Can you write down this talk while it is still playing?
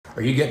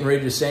Are you getting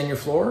ready to sand your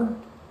floor?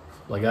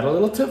 Well, I got a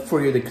little tip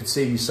for you that could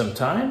save you some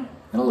time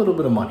and a little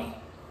bit of money.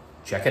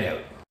 Check it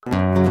out.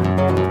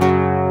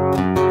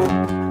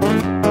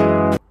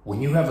 When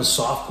you have a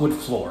softwood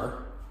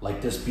floor,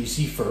 like this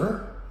BC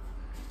fir,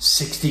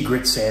 60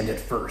 grit sand it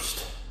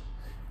first.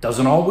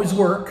 Doesn't always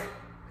work,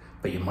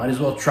 but you might as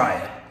well try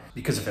it,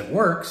 because if it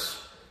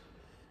works,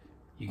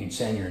 you can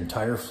sand your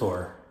entire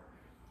floor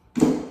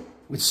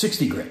with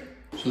 60 grit.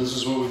 So this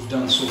is what we've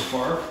done so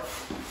far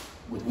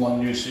with one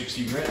new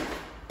 60 grit.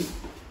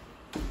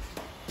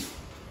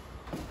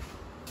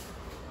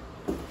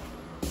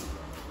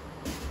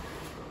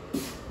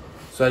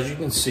 So as you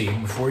can see,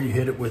 before you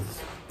hit it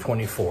with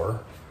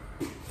 24,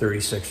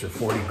 36 or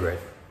 40 grit,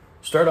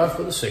 start off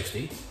with a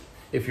 60.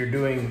 If you're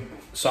doing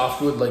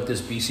softwood like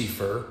this BC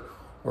fir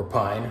or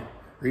pine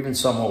or even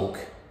some oak,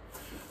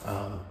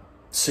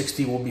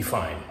 60 will be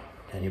fine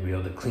and you'll be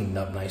able to clean it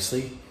up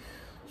nicely.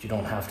 You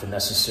don't have to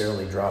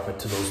necessarily drop it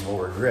to those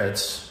lower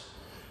grits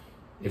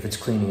if it's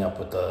cleaning up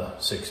with the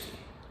 60,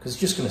 because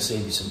it's just going to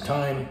save you some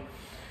time.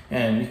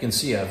 And you can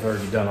see I've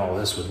already done all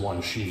this with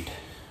one sheet,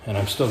 and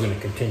I'm still going to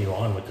continue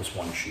on with this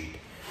one sheet.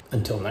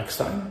 Until next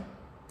time,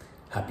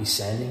 happy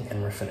sanding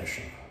and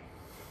refinishing.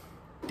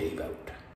 Dave out.